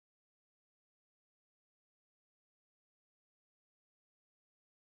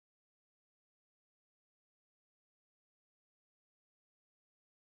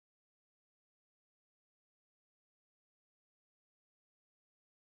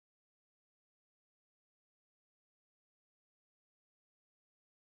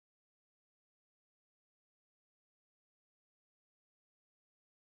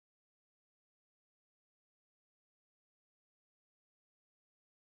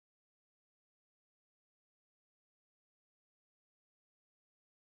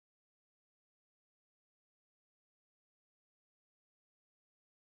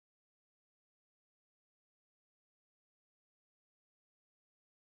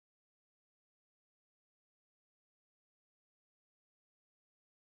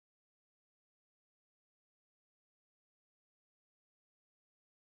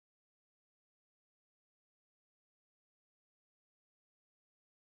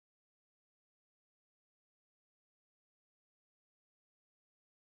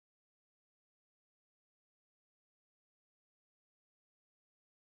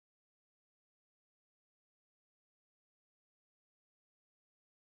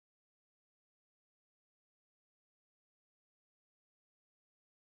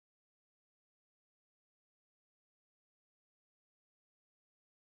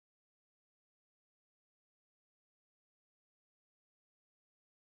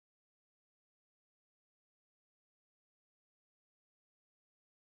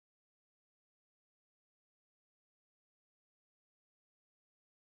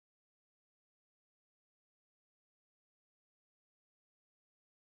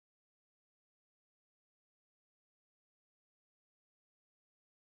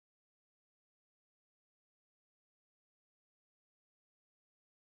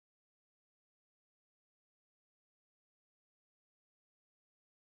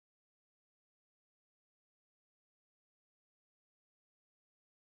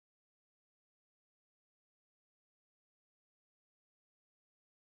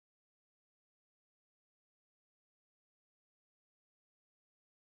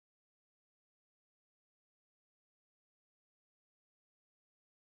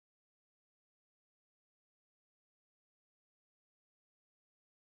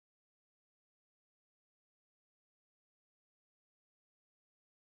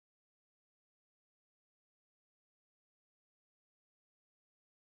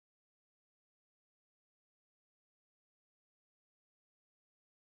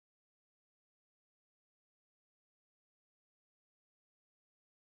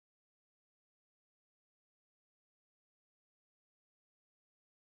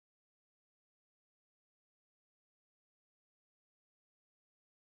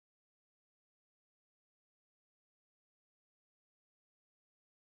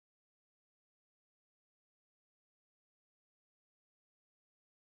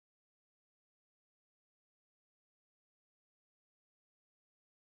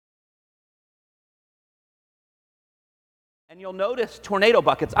And you'll notice tornado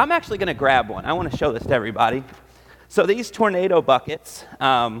buckets. I'm actually going to grab one. I want to show this to everybody. So these tornado buckets,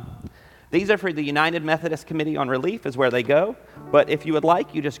 these are for the United Methodist Committee on Relief is where they go. But if you would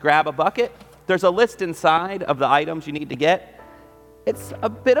like, you just grab a bucket. There's a list inside of the items you need to get. It's a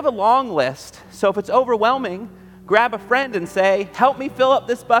bit of a long list. So if it's overwhelming, grab a friend and say, help me fill up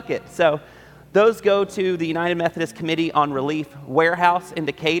this bucket. So those go to the United Methodist Committee on Relief warehouse in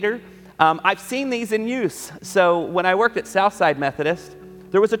Decatur. I've seen these in use. So when I worked at Southside Methodist,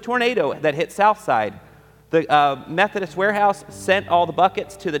 there was a tornado that hit Southside. The Methodist warehouse sent all the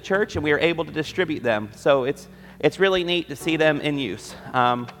buckets to the church, and we were able to distribute them. So it's really neat to see them in use.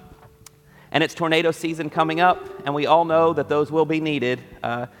 And it's tornado season coming up, and we all know that those will be needed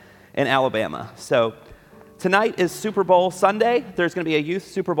in Alabama. So tonight is Super Bowl Sunday. There's going to be a youth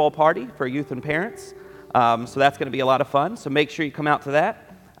Super Bowl party for youth and parents. So that's going to be a lot of fun. So make sure you come out to that.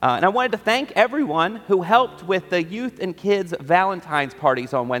 And I wanted to thank everyone who helped with the youth and kids Valentine's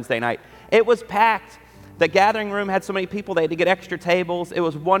parties on Wednesday night. It was packed. The gathering room had so many people, they had to get extra tables. It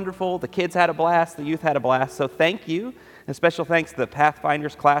was wonderful. The kids had a blast. The youth had a blast. So thank you. And special thanks to the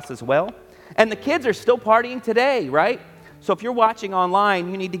Pathfinders class as well. And the kids are still partying today, right? So if you're watching online,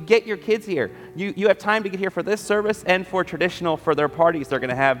 you need to get your kids here. You have time to get here for this service and for traditional, for their parties they're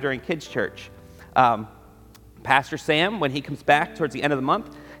going to have during kids' church. Pastor Sam, when he comes back towards the end of the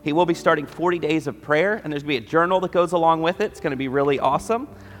month, he will be starting 40 days of prayer, and there's going to be a journal that goes along with it. It's going to be really awesome.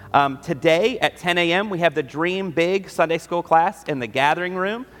 Today at 10 a.m., we have the Dream Big Sunday School class in the gathering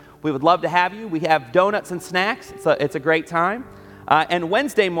room. We would love to have you. We have donuts and snacks. It's a great time. And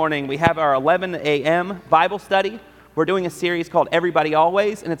Wednesday morning, we have our 11 a.m. Bible study. We're doing a series called Everybody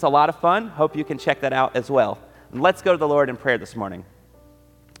Always, and it's a lot of fun. Hope you can check that out as well. And let's go to the Lord in prayer this morning.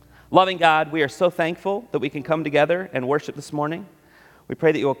 Loving God, we are so thankful that we can come together and worship this morning. We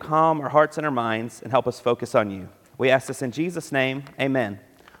pray that you will calm our hearts and our minds and help us focus on you. We ask this in Jesus' name, amen.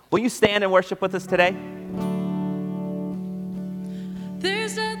 Will you stand and worship with us today?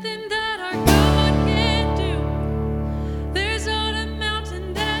 There's nothing that our God can't do. There's not a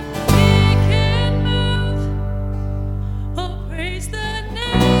mountain that He can move. Oh, praise the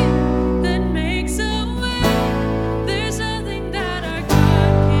name that makes a way. There's nothing that our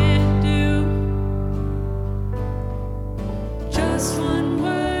God can't do. Just one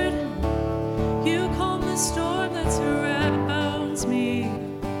word, you calm the storm that surrounds me.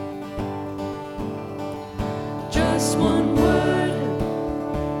 Just one word,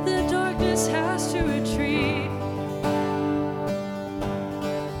 the darkness has to retreat.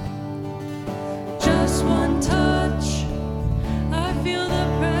 Just one touch, I feel the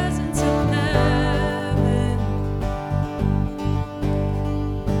presence of heaven.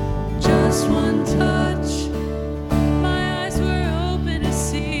 Just one touch, my eyes were open to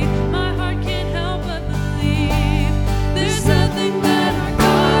see. My heart can't help but believe. There's nothing that our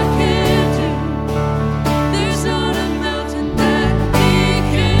God can't do. There's not a mountain that He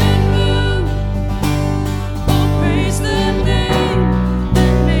can move. Oh, praise the name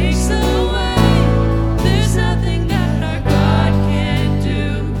that makes a way. There's nothing that our God can't do.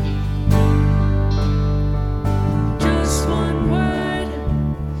 Just one word,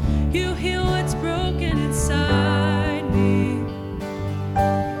 you heal what's broken inside me.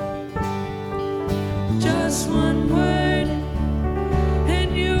 Just one word,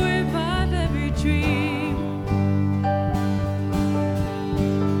 and you revive every dream.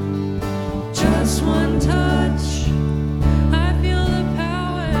 Just one touch, I feel the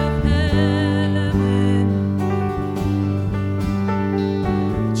power of heaven.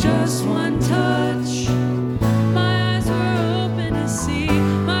 Just one touch, my eyes were open to see.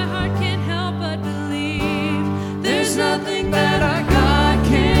 My heart can't help but believe. There's nothing that our God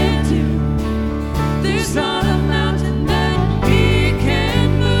can't do. There's not a mountain that He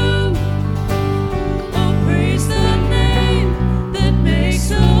can move. Oh, praise the name that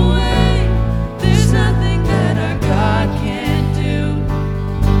makes a way. There's nothing that our God can't do.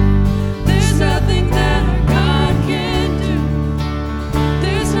 There's nothing that our God can't do.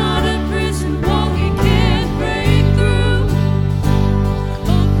 There's not a prison wall He can't break through.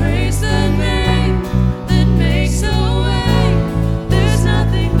 Oh, praise the name that makes a way. There's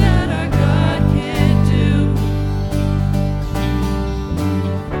nothing that our God can't do.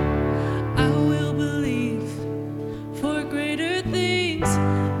 I will believe for greater things.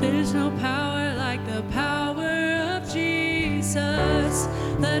 There's no power like the power of Jesus.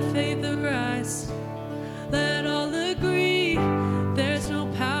 Let faith arise. Let all agree. There's no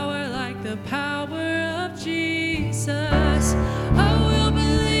power like the power of Jesus. I will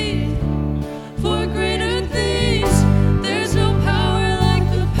believe for greater things. There's no power like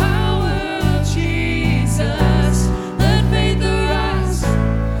the power of Jesus. Let faith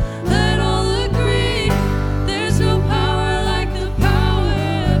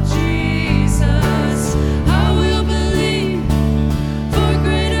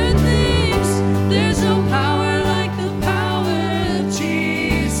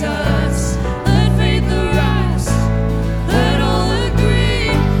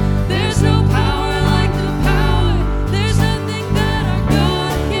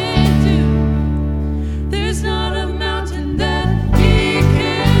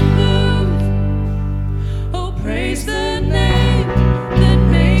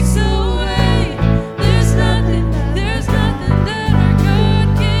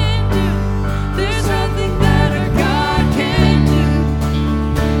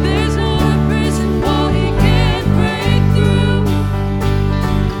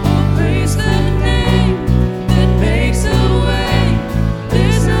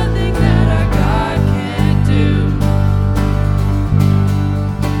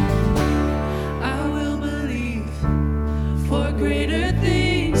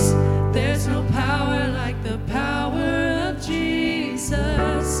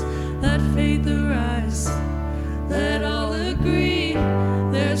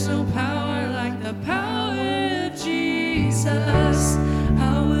Jesus,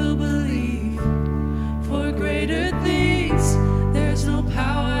 I will believe. For greater things, there's no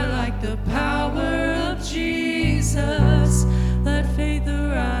power like the power of Jesus. Let faith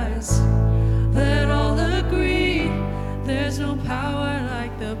arise, let all agree. There's no power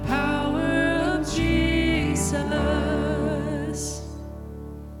like the power of Jesus.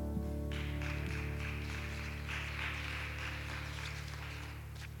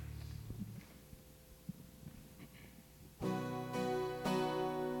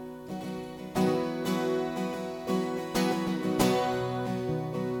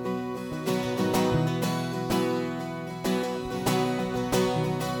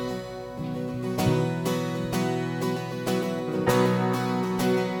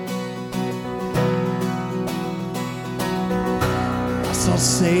 I saw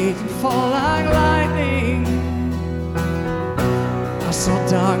Satan fall like lightning. I saw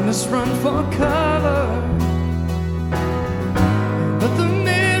darkness run for cover. But the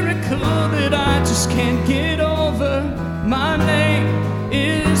miracle that I just can't get over, my name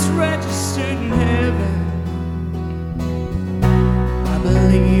is registered in heaven. I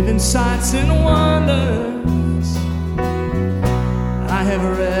believe in signs and wonders. I have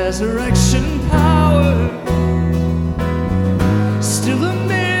resurrection power. Still a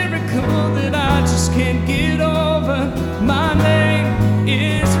miracle that I just can't get over. My name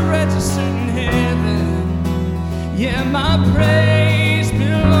is registered in heaven. Yeah, my praise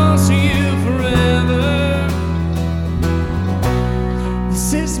belongs to you forever.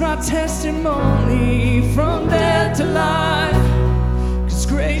 This is my testimony from death to life. 'Cause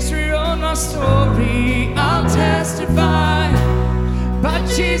grace rewrote my story. I'll testify. By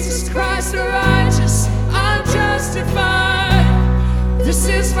Jesus Christ the righteous, I'm justified. This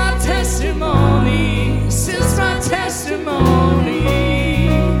is my testimony. This is my testimony.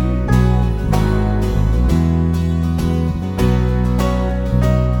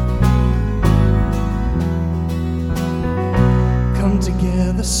 Come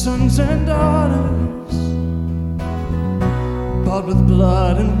together, sons and daughters, bought with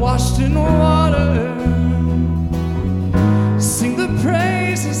blood and washed in water. Sing the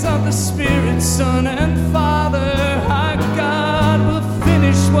praises of the Spirit, Son, and Father. Our God will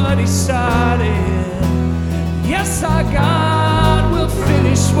finish what He started. Yes, our God will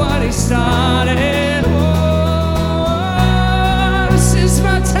finish what He started. Oh, this is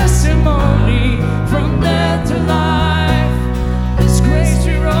my testimony from death to life. His grace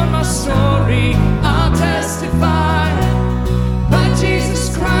rewrote my story. I'll testify. By Jesus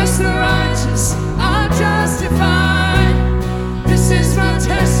Christ the righteous, I'm justified. This is my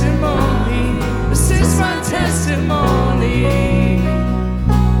testimony. This is my testimony.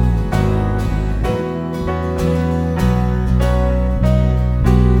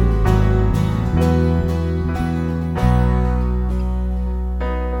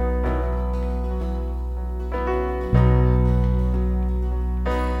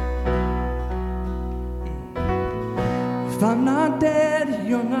 If I'm not dead,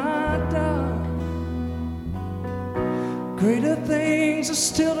 you're not done. Greater things are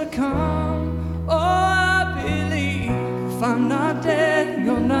still to come. Oh, I believe. If I'm not dead,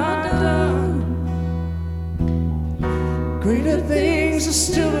 you're not done. Greater things are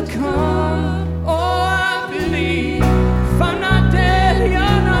still to come. Oh, I believe. If I'm not dead,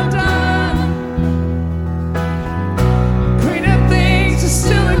 you're not done. Greater things are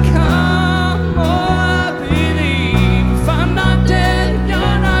still to come. Oh, I believe. If I'm not dead,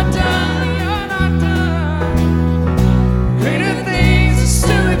 you're not done. You're not done. Greater things are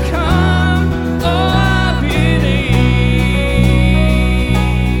still to come. Oh, I believe.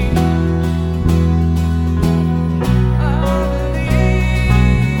 I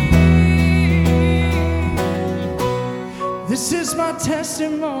believe. This is my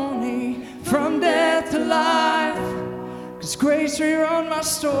testimony from death to life. 'Cause grace rewrote my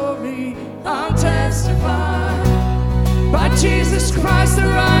story. I'll testify. By Jesus Christ the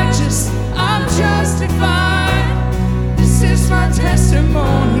righteous, I'm justified. This is my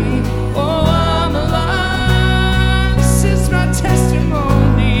testimony. Oh, I'm alive. This is my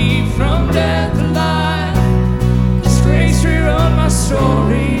testimony from death to life. His grace rewrote my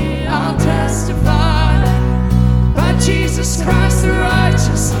story. I'll testify. By Jesus Christ the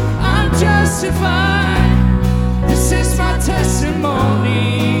righteous, I'm justified. This is my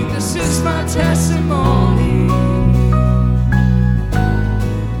testimony. This is my testimony.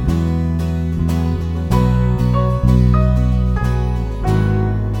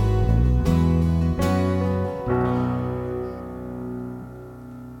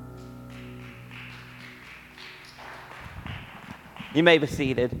 You may be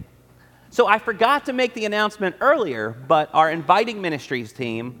seated. So I forgot to make the announcement earlier, but our Inviting Ministries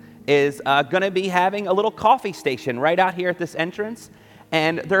team is going to be having a little coffee station right out here at this entrance,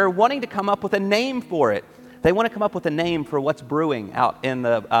 and they're wanting to come up with a name for it. They want to come up with a name for what's brewing out in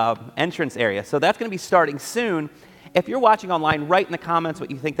the entrance area. So that's going to be starting soon. If you're watching online, write in the comments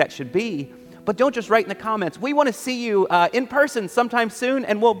what you think that should be. But don't just write in the comments. We want to see you in person sometime soon,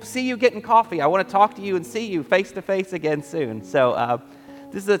 and we'll see you getting coffee. I want to talk to you and see you face to face again soon. So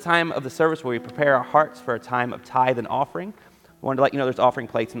this is a time of the service where we prepare our hearts for a time of tithe and offering. I wanted to let you know there's offering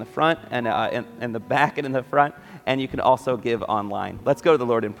plates in the front and in the back and in the front, and you can also give online. Let's go to the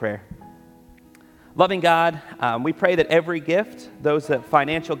Lord in prayer. Loving God, we pray that every gift, those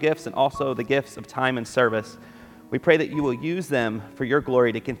financial gifts and also the gifts of time and service, we pray that you will use them for your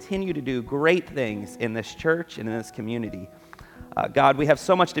glory to continue to do great things in this church and in this community. God, we have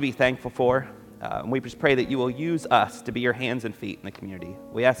so much to be thankful for, and we just pray that you will use us to be your hands and feet in the community.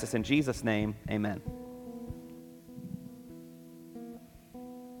 We ask this in Jesus' name, amen.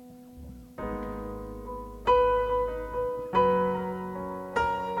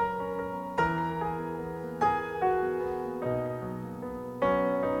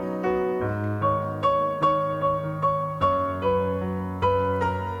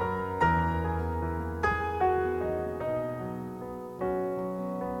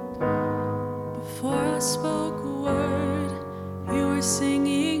 Before I spoke a word, you were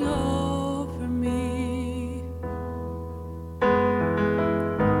singing over me.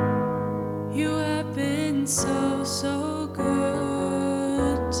 You have been so, so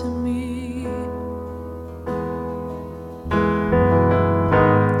good to me.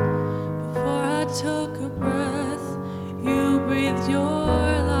 Before I took a breath, you breathed your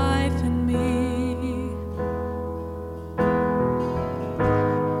life in me.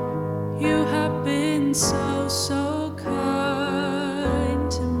 You have been so, so kind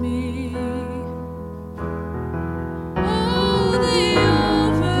to me. Oh, the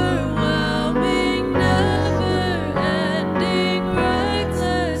overwhelming, never-ending,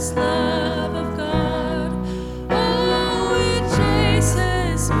 reckless love of God. Oh, it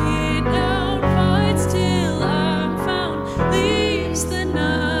chases me down, fights till I'm found, leaves the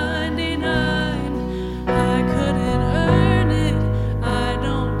 99. I couldn't earn it, I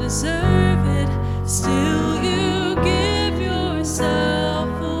don't deserve it. Still you give yourself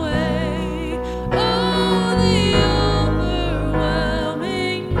away. Oh, the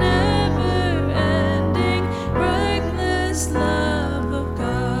overwhelming, never-ending, reckless love of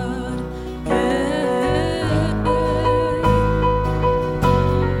God.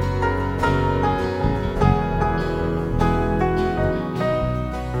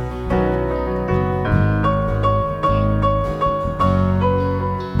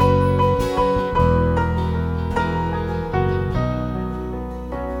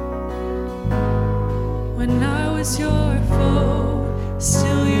 When I was your foe,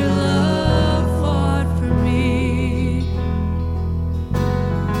 still your love fought for me.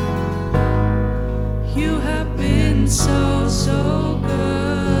 You have been so, so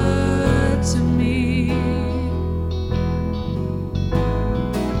good to me.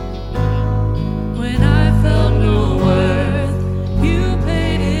 When I felt no worth, you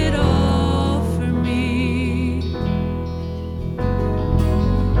paid it all for me.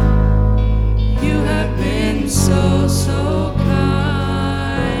 You have been so, so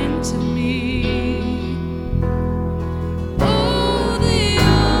kind to me. Oh, the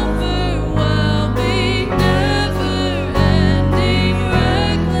overwhelming, never-ending,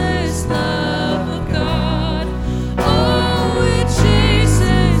 reckless love of God. Oh, it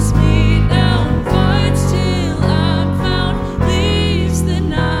chases me down, fights till I'm found, leaves the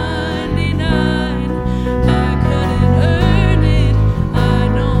 99. I couldn't earn it, I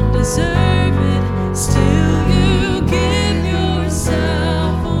don't deserve it. Still you give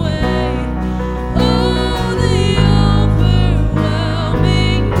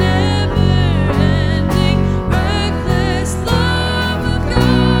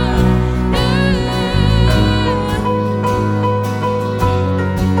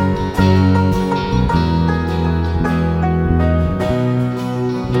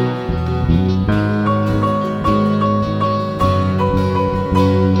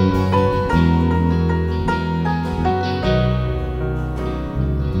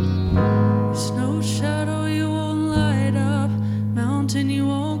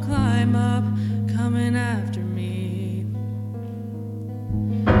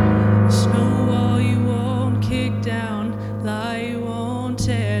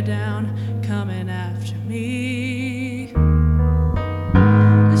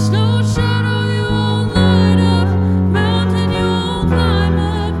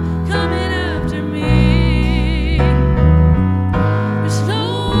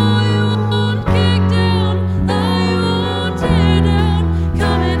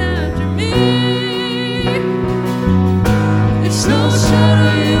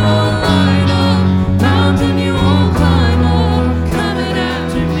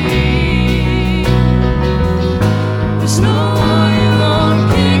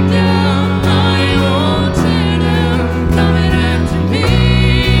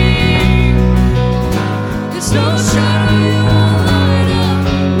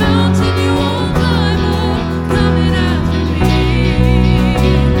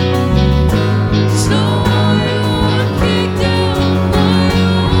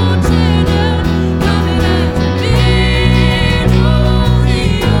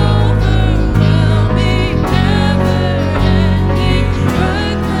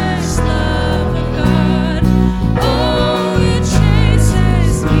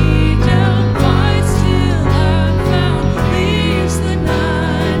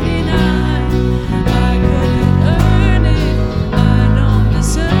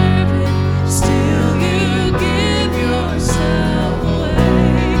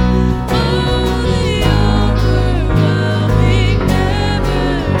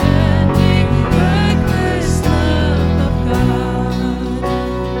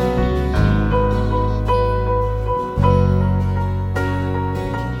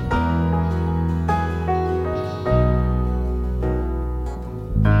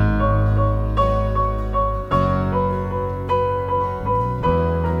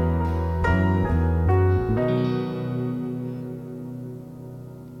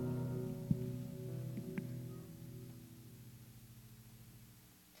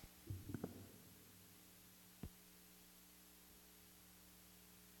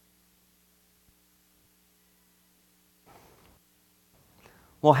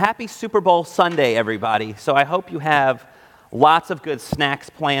Well, happy Super Bowl Sunday, everybody. So I hope you have lots of good snacks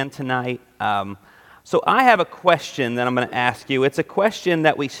planned tonight. So I have a question that I'm going to ask you. It's a question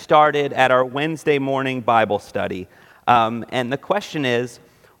that we started at our Wednesday morning Bible study. And the question is,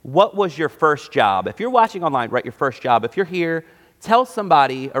 what was your first job? If you're watching online, write your first job. If you're here, tell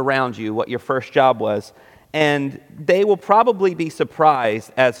somebody around you what your first job was. And they will probably be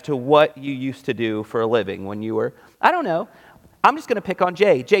surprised as to what you used to do for a living when you were, I don't know. I'm just going to pick on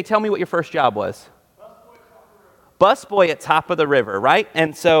Jay. Jay, tell me what your first job was. Busboy at Top of the River, right?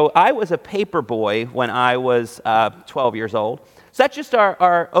 And so I was a paper boy when I was 12 years old. So that's just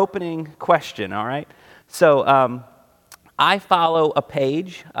our opening question, all right? So I follow a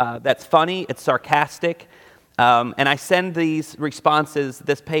page that's funny, it's sarcastic, and I send these responses,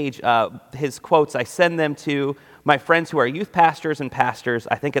 this page, his quotes, I send them to my friends who are youth pastors and pastors.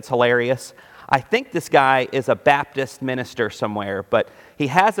 I think it's hilarious. I think this guy is a Baptist minister somewhere, but he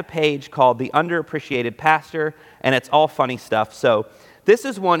has a page called The Underappreciated Pastor, and it's all funny stuff. So this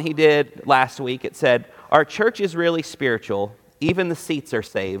is one he did last week. It said, "Our church is really spiritual. Even the seats are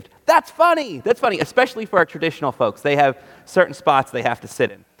saved." That's funny. That's funny, especially for our traditional folks. They have certain spots they have to sit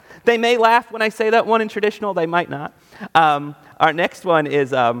in. They may laugh when I say that one in traditional. They might not. Our next one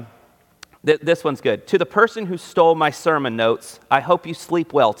is, this one's good. "To the person who stole my sermon notes, I hope you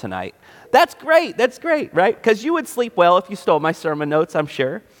sleep well tonight." That's great, right? Because you would sleep well if you stole my sermon notes, I'm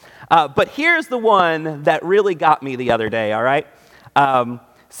sure. But here's the one that really got me the other day, all right?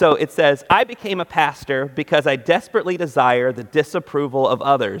 So it says, "I became a pastor because I desperately desire the disapproval of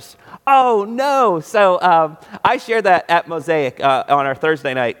others." Oh, no. So I shared that at Mosaic on our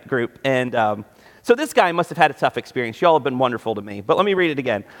Thursday night group, and so this guy must have had a tough experience. Y'all have been wonderful to me. But let me read it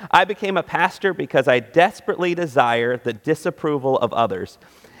again. "I became a pastor because I desperately desire the disapproval of others."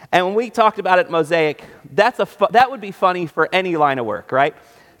 And when we talked about it at Mosaic, that would be funny for any line of work, right?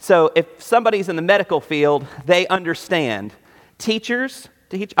 So if somebody's in the medical field, they understand. Teachers,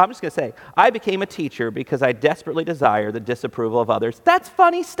 I'm just going to say, "I became a teacher because I desperately desire the disapproval of others." That's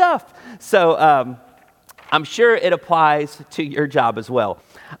funny stuff. So I'm sure it applies to your job as well.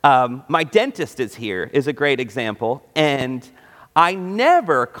 My dentist is here, is a great example. And I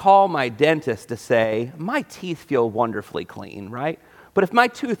never call my dentist to say, "My teeth feel wonderfully clean," right? But if my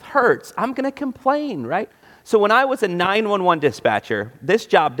tooth hurts, I'm going to complain, right? So when I was a 911 dispatcher, this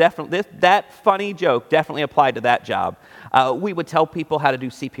job that funny joke definitely applied to that job. We would tell people how to do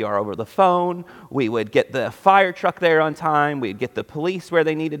CPR over the phone. We would get the fire truck there on time. We'd get the police where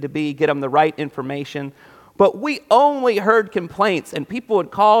they needed to be, get them the right information. But we only heard complaints, and people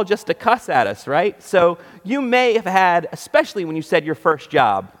would call just to cuss at us, right? So you may have had, especially when you said your first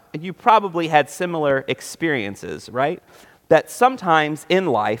job, you probably had similar experiences, right? That sometimes in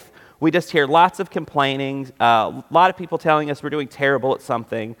life, we just hear lots of complaining, a lot of people telling us we're doing terrible at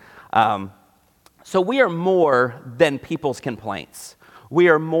something. So we are more than people's complaints. We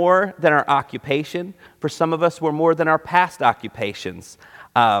are more than our occupation. For some of us, we're more than our past occupations.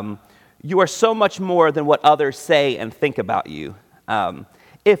 You are so much more than what others say and think about you.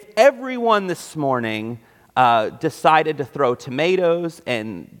 If everyone this morning decided to throw tomatoes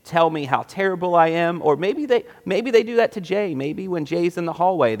and tell me how terrible I am, or maybe they do that to Jay. Maybe when Jay's in the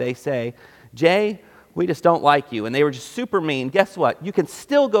hallway, they say, "Jay, we just don't like you," and they were just super mean. Guess what? You can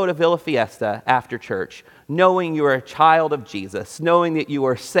still go to Villa Fiesta after church, knowing you are a child of Jesus, knowing that you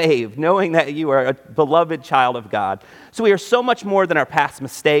are saved, knowing that you are a beloved child of God. So we are so much more than our past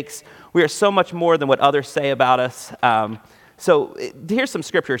mistakes. We are so much more than what others say about us. So here's some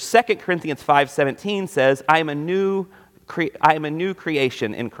scripture. 2 Corinthians 5:17 says, I am a new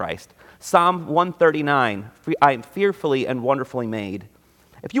creation in Christ. Psalm 139, I am fearfully and wonderfully made.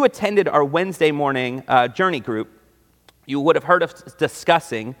 If you attended our Wednesday morning journey group, you would have heard us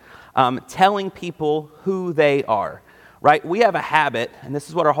discussing telling people who they are, right? We have a habit, and this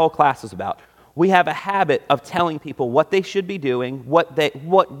is what our whole class is about. We have a habit of telling people what they should be doing,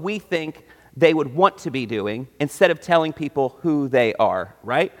 what we think they would want to be doing, instead of telling people who they are,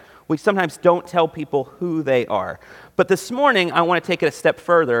 right? We sometimes don't tell people who they are. But this morning, I want to take it a step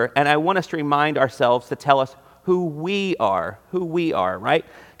further, and I want us to remind ourselves to tell us who we are, right?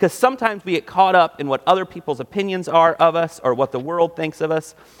 Because sometimes we get caught up in what other people's opinions are of us or what the world thinks of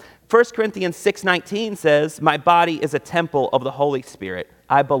us. 1 Corinthians 6:19 says, my body is a temple of the Holy Spirit.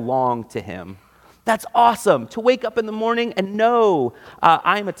 I belong to him. That's awesome, to wake up in the morning and know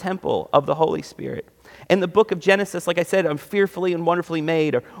I'm a temple of the Holy Spirit. In the book of Genesis, like I said, I'm fearfully and wonderfully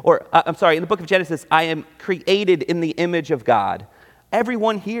made. In the book of Genesis, I am created in the image of God.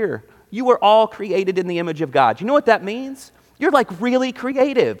 Everyone here, you are all created in the image of God. You know what that means? You're like really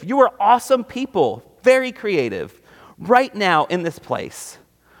creative. You are awesome people, very creative. Right now in this place,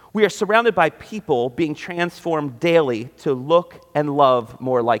 We are surrounded by people being transformed daily to look and love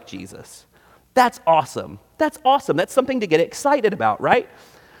more like Jesus. That's awesome. That's awesome. That's something to get excited about, right?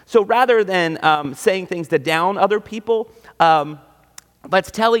 So rather than saying things to down other people,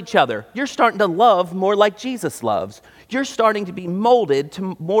 let's tell each other, you're starting to love more like Jesus loves. You're starting to be molded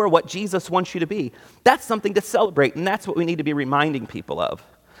to more what Jesus wants you to be. That's something to celebrate, and that's what we need to be reminding people of.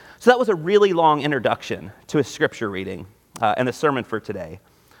 So that was a really long introduction to a scripture reading and the sermon for today.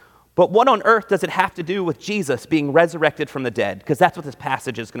 But what on earth does it have to do with Jesus being resurrected from the dead? Because that's what this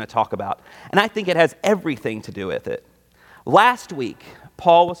passage is going to talk about. And I think it has everything to do with it. Last week,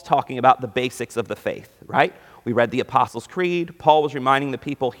 Paul was talking about the basics of the faith, right? We read the Apostles' Creed. Paul was reminding the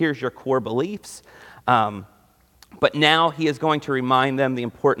people, here's your core beliefs. But now he is going to remind them the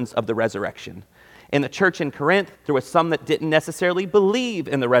importance of the resurrection. In the church in Corinth, there was some that didn't necessarily believe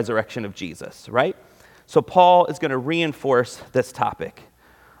in the resurrection of Jesus, right? So Paul is going to reinforce this topic.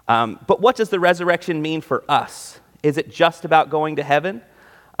 But what does the resurrection mean for us? Is it just about going to heaven?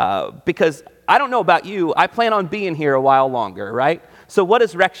 Because I don't know about you, I plan on being here a while longer, right? So what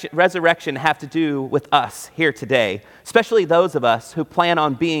does resurrection have to do with us here today, especially those of us who plan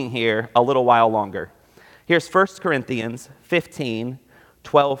on being here a little while longer? Here's 1 Corinthians 15,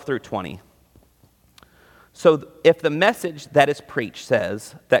 12 through 20. So if the message that is preached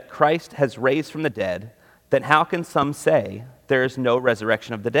says that Christ has raised from the dead, then how can some say there is no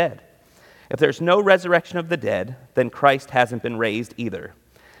resurrection of the dead? If there's no resurrection of the dead, then Christ hasn't been raised either.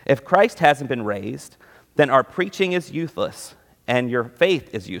 If Christ hasn't been raised, then our preaching is useless and your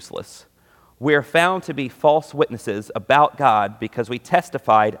faith is useless. We are found to be false witnesses about God because we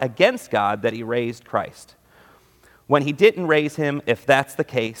testified against God that he raised Christ. When he didn't raise him, if that's the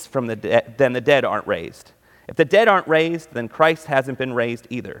case, then the dead aren't raised. If the dead aren't raised, then Christ hasn't been raised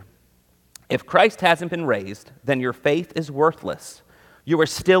either. If Christ hasn't been raised, then your faith is worthless. You are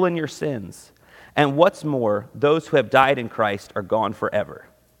still in your sins. And what's more, those who have died in Christ are gone forever.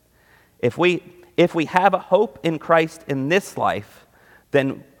 If we have a hope in Christ in this life,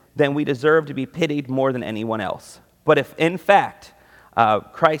 then we deserve to be pitied more than anyone else. But if in fact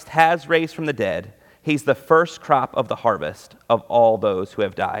Christ has raised from the dead, he's the first crop of the harvest of all those who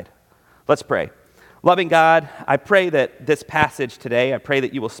have died. Let's pray. Loving God, I pray that this passage today, I pray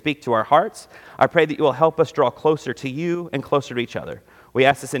that you will speak to our hearts. I pray that you will help us draw closer to you and closer to each other. We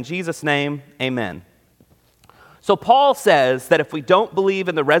ask this in Jesus' name, amen. So Paul says that if we don't believe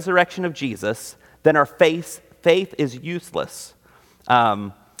in the resurrection of Jesus, then our faith is useless.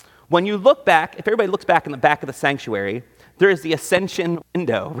 When you look back, if everybody looks back in the back of the sanctuary, there is the ascension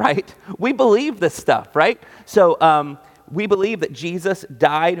window, right? We believe this stuff, right? So we believe that Jesus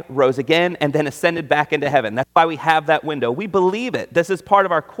died, rose again, and then ascended back into heaven. That's why we have that window. We believe it. This is part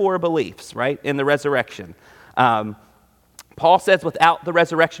of our core beliefs, right, in the resurrection. Paul says without the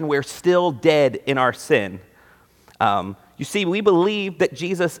resurrection, we're still dead in our sin. You see, we believe that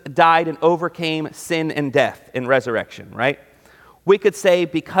Jesus died and overcame sin and death in resurrection, right? We could say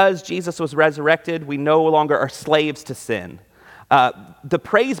because Jesus was resurrected, we no longer are slaves to sin. The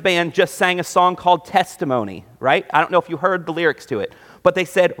praise band just sang a song called Testimony, right? I don't know if you heard the lyrics to it, but they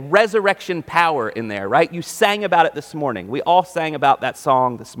said resurrection power in there, right? You sang about it this morning. We all sang about that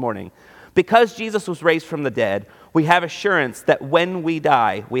song this morning. Because Jesus was raised from the dead, we have assurance that when we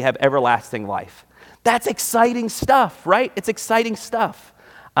die, we have everlasting life. That's exciting stuff, right? It's exciting stuff.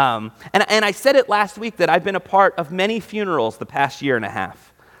 And I said it last week that I've been a part of many funerals the past year and a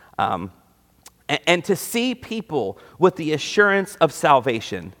half. And to see people with the assurance of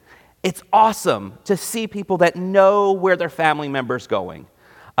salvation, it's awesome to see people that know where their family member's going.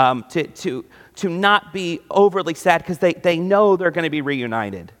 To not be overly sad because they know they're going to be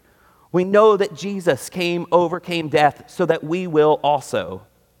reunited. We know that Jesus overcame death so that we will also.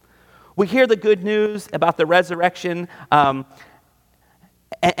 We hear the good news about the resurrection, and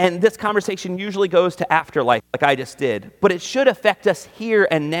this conversation usually goes to afterlife, like I just did, but it should affect us here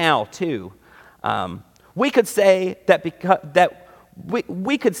and now too. We could say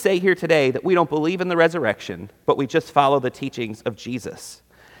we could say here today that we don't believe in the resurrection, but we just follow the teachings of Jesus.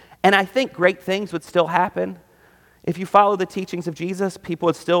 And I think great things would still happen. If you follow the teachings of Jesus, people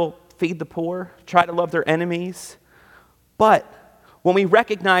would still feed the poor, try to love their enemies. But when we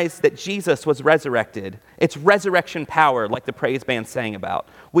recognize that Jesus was resurrected, it's resurrection power, like the praise band sang about.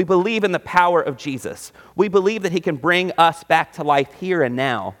 We believe in the power of Jesus. We believe that he can bring us back to life here and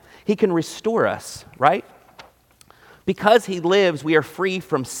now. He can restore us, right? Because he lives, we are free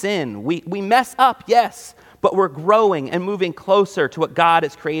from sin. We mess up, yes, but we're growing and moving closer to what God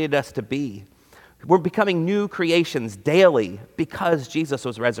has created us to be. We're becoming new creations daily because Jesus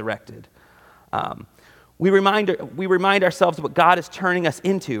was resurrected. we remind ourselves what God is turning us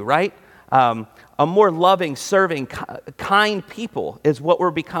into, right? A more loving, serving, kind people is what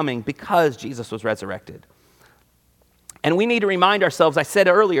we're becoming because Jesus was resurrected. And we need to remind ourselves, I said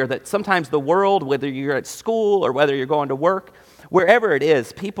earlier, that sometimes the world, whether you're at school or whether you're going to work, wherever it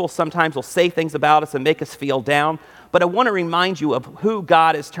is, people sometimes will say things about us and make us feel down. But I want to remind you of who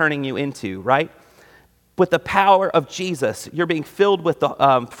God is turning you into, right? With the power of Jesus, you're being filled with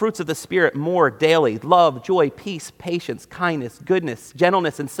the fruits of the Spirit more daily. Love, joy, peace, patience, kindness, goodness,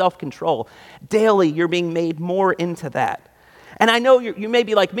 gentleness, and self-control. Daily, you're being made more into that. And I know you may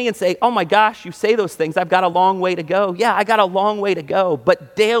be like me and say, oh my gosh, you say those things, I've got a long way to go. Yeah, I got a long way to go.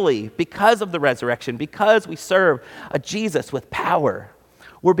 But daily, because of the resurrection, because we serve a Jesus with power,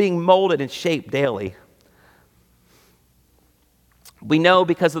 we're being molded and shaped daily. We know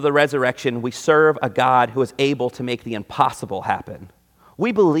because of the resurrection, we serve a God who is able to make the impossible happen.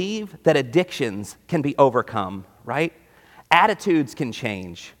 We believe that addictions can be overcome, right? Attitudes can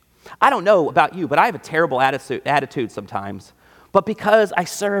change. I don't know about you, but I have a terrible attitude sometimes. But because I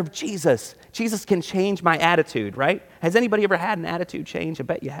serve Jesus, Jesus can change my attitude, right? Has anybody ever had an attitude change? I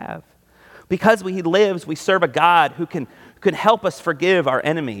bet you have. Because He lives, we serve a God who can help us forgive our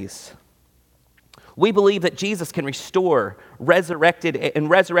enemies. We believe that Jesus can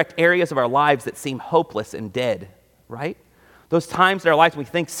resurrect areas of our lives that seem hopeless and dead, right? Those times in our lives we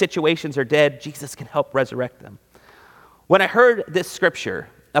think situations are dead, Jesus can help resurrect them. When I heard this scripture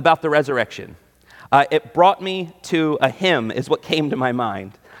about the resurrection, it brought me to a hymn, is what came to my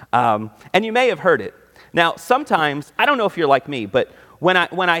mind. And you may have heard it. Now, sometimes, I don't know if you're like me, but when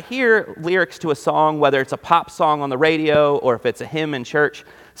I hear lyrics to a song, whether it's a pop song on the radio or if it's a hymn in church,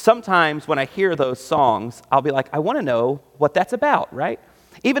 sometimes when I hear those songs, I'll be like, I want to know what that's about, right?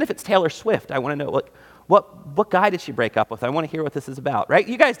 Even if it's Taylor Swift, I want to know what guy did she break up with? I want to hear what this is about, right?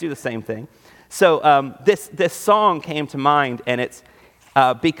 You guys do the same thing. So this song came to mind, and it's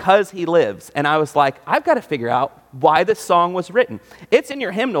Because He Lives. And I was like, I've got to figure out why this song was written. It's in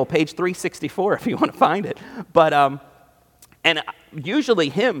your hymnal, page 364, if you want to find it. But and usually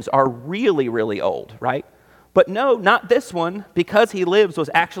hymns are really, really old, right? But no, not this one. Because He Lives was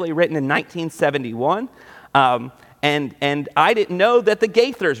actually written in 1971. And I didn't know that the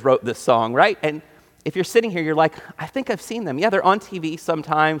Gaithers wrote this song, right? And if you're sitting here, you're like, I think I've seen them. Yeah, they're on TV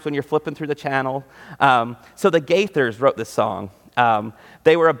sometimes when you're flipping through the channel. So the Gaithers wrote this song.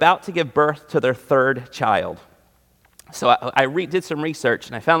 They were about to give birth to their third child. So I did some research,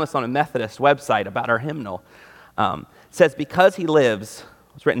 and I found this on a Methodist website about our hymnal. It says, Because He Lives,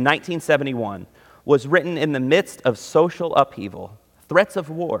 was written in 1971, was written in the midst of social upheaval, threats of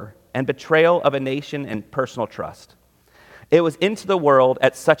war, and betrayal of a nation and personal trust. It was into the world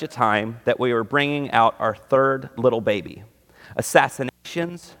at such a time that we were bringing out our third little baby.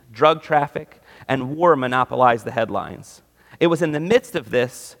 Assassinations, drug traffic, and war monopolized the headlines. It was in the midst of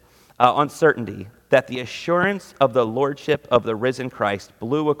this uncertainty that the assurance of the lordship of the risen Christ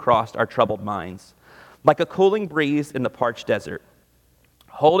blew across our troubled minds. Like a cooling breeze in the parched desert.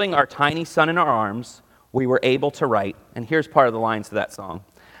 Holding our tiny son in our arms, we were able to write, and here's part of the lines to that song,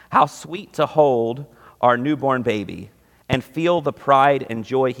 how sweet to hold our newborn baby and feel the pride and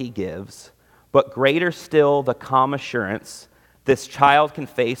joy he gives, but greater still the calm assurance this child can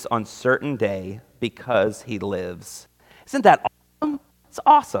face on certain day because he lives. Isn't that awesome? It's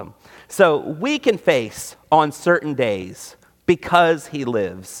awesome. So we can face on certain days because he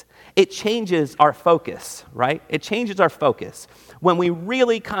lives. It changes our focus, right? It changes our focus when we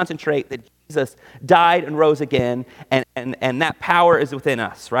really concentrate that Jesus died and rose again, and that power is within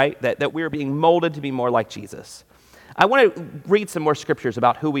us, right? That we're being molded to be more like Jesus. I want to read some more scriptures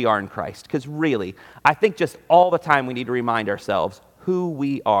about who we are in Christ, because really, I think just all the time we need to remind ourselves who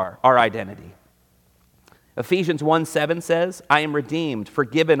we are, our identity. Ephesians 1:7 says, I am redeemed,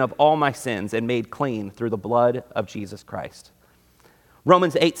 forgiven of all my sins, and made clean through the blood of Jesus Christ.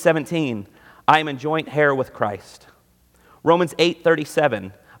 Romans 8:17, I am in joint heir with Christ. Romans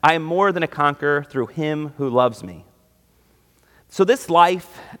 8:37, I am more than a conqueror through him who loves me. So this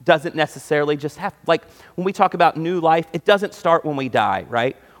life doesn't necessarily just have, like when we talk about new life, it doesn't start when we die,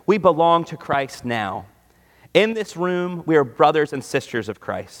 right? We belong to Christ now. In this room, we are brothers and sisters of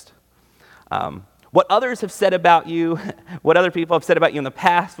Christ. What others have said about you, what other people have said about you in the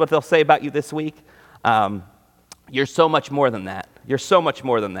past, what they'll say about you this week, you're so much more than that. You're so much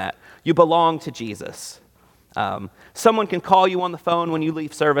more than that. You belong to Jesus. Someone can call you on the phone when you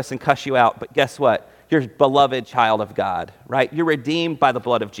leave service and cuss you out, but guess what? You're a beloved child of God, right? You're redeemed by the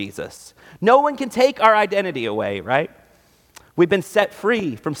blood of Jesus. No one can take our identity away, right? We've been set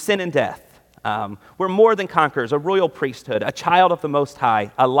free from sin and death. We're more than conquerors, a royal priesthood, a child of the Most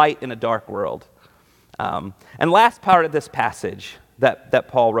High, a light in a dark world. And last part of this passage that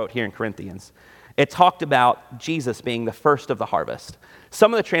Paul wrote here in Corinthians, it talked about Jesus being the first of the harvest.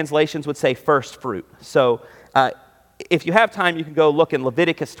 Some of the translations would say first fruit. So if you have time, you can go look in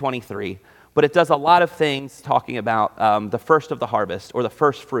Leviticus 23, but it does a lot of things talking about the first of the harvest or the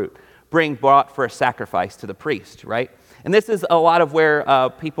first fruit being brought for a sacrifice to the priest, right? And this is a lot of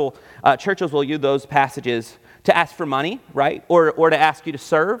where churches will use those passages to ask for money, right? Or to ask you to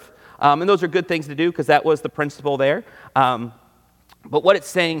serve. And those are good things to do because that was the principle there. But what it's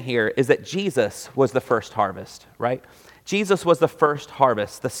saying here is that Jesus was the first harvest, right? Jesus was the first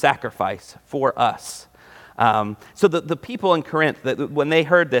harvest, the sacrifice for us. So the people in Corinth, when they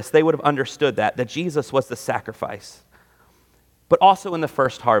heard this, they would have understood that Jesus was the sacrifice. But also in the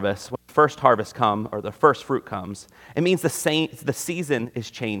first harvest, when the first harvest comes, or the first fruit comes, it means the season is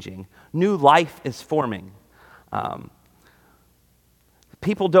changing. New life is forming.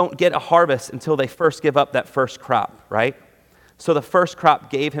 People don't get a harvest until they first give up that first crop, right? So the first crop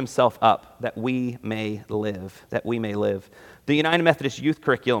gave himself up that we may live, The United Methodist Youth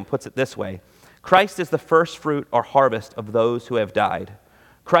Curriculum puts it this way: Christ is the first fruit or harvest of those who have died.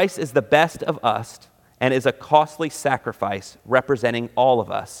 Christ is the best of us and is a costly sacrifice representing all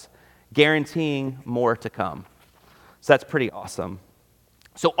of us, guaranteeing more to come. So that's pretty awesome.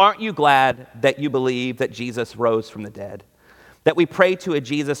 So aren't you glad that you believe that Jesus rose from the dead? That we pray to a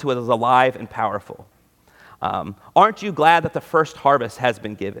Jesus who is alive and powerful? Aren't you glad that the first harvest has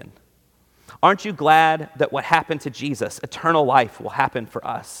been given? Aren't you glad that what happened to Jesus, eternal life, will happen for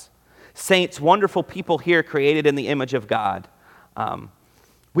us? Saints, wonderful people here created in the image of God.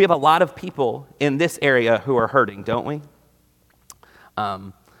 We have a lot of people in this area who are hurting, don't we?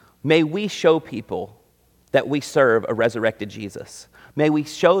 May we show people that we serve a resurrected Jesus. May we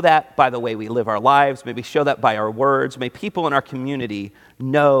show that by the way we live our lives. May we show that by our words. May people in our community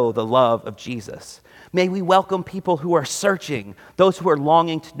know the love of Jesus. May we welcome people who are searching, those who are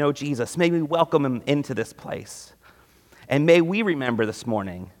longing to know Jesus. May we welcome them into this place. And may we remember this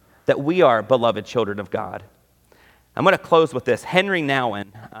morning that we are beloved children of God. I'm going to close with this. Henry Nouwen,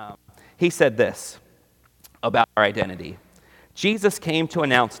 he said this about our identity. Jesus came to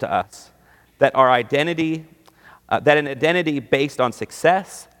announce to us that our identity, that an identity based on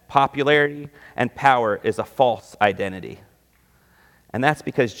success, popularity, and power is a false identity. And that's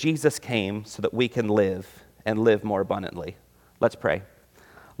because Jesus came so that we can live and live more abundantly. Let's pray.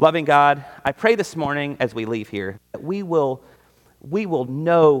 Loving God, I pray this morning as we leave here that we will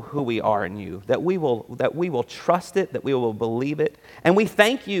know who we are in you, that we will trust it, that we will believe it. And we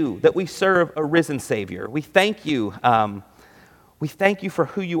thank you that we serve a risen Savior. We thank you. We thank you for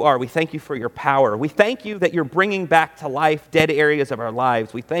who you are. We thank you for your power. We thank you that you're bringing back to life dead areas of our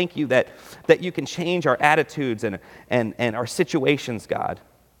lives. We thank you that you can change our attitudes and our situations, God.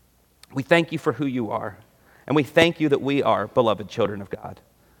 We thank you for who you are. And we thank you that we are beloved children of God.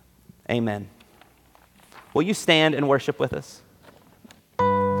 Amen. Will you stand and worship with us?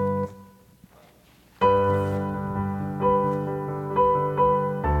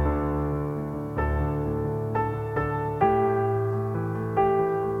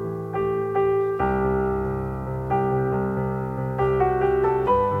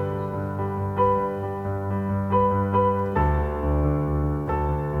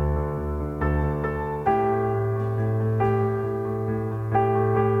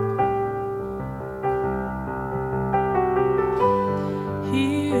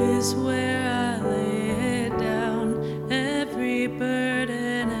 Here's where I lay it down, every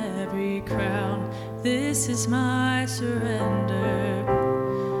burden, every crown. This is my surrender.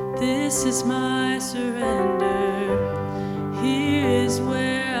 This is my surrender. Here's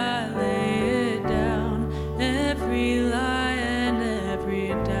where I lay it down, every lie and every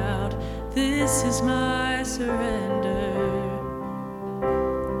doubt. This is my surrender.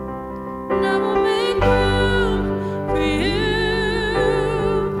 And I will make room for you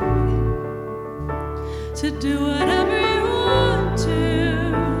to do whatever you want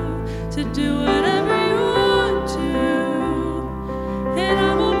to do whatever you want to, and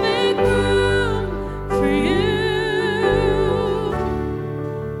I will make room for you.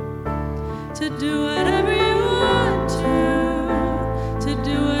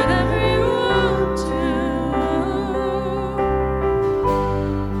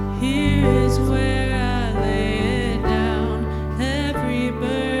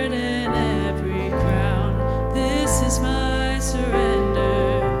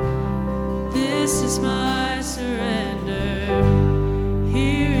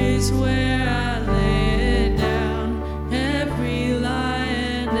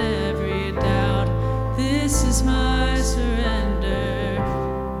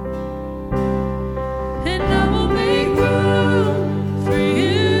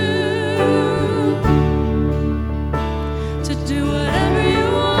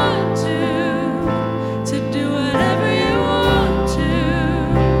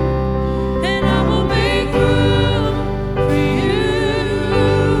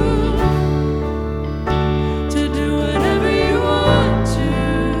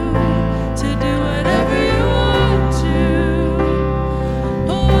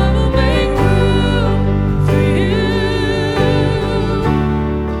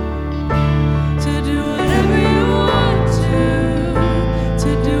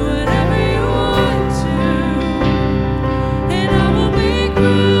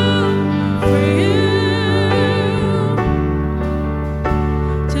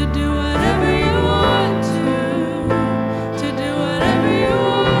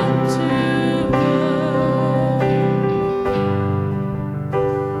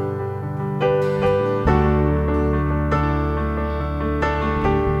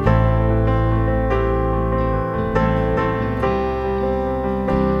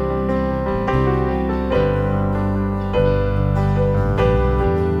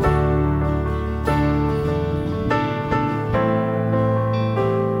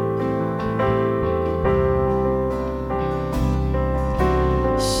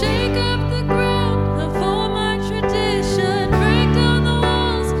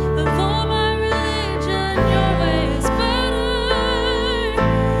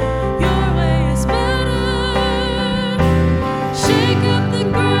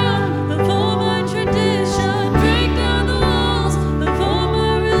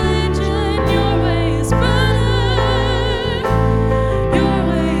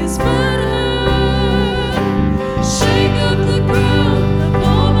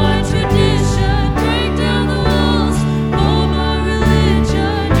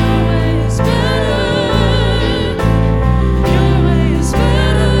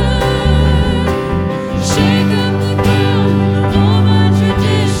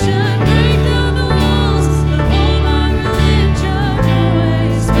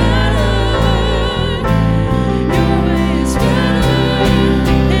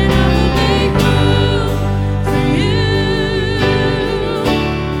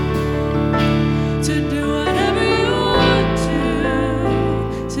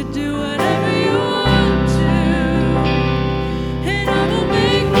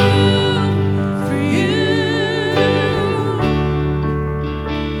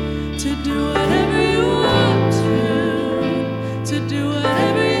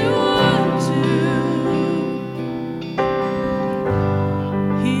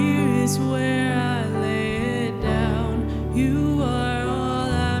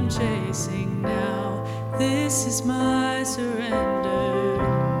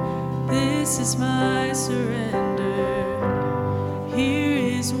 is my surrender.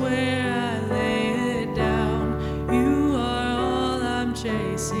 Here is where I lay it down. You are all I'm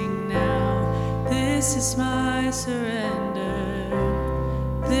chasing now. This is my surrender.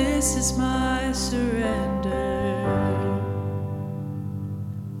 This is my surrender.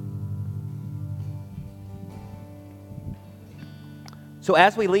 So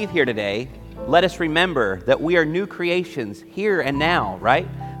as we leave here today, let us remember that we are new creations here and now, right?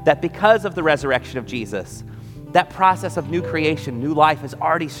 That because of the resurrection of Jesus, that process of new creation, new life has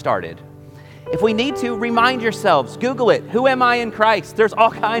already started. If we need to, remind yourselves, Google it, who am I in Christ? There's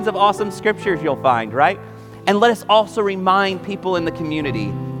all kinds of awesome scriptures you'll find, right? And let us also remind people in the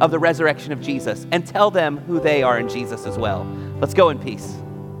community of the resurrection of Jesus and tell them who they are in Jesus as well. Let's go in peace.